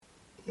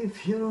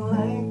If you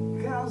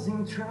like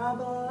causing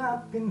trouble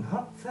up in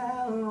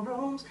hotel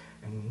rooms,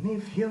 and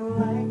if you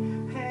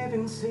like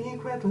having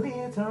secret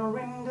litter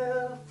in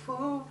the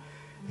food,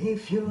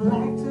 if you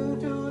like to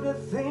do the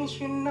things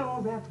you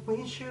know that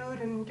we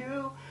shouldn't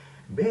do,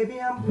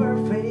 baby I'm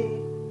perfect,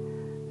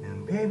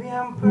 and baby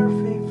I'm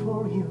perfect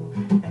for you.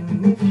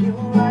 And if you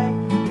like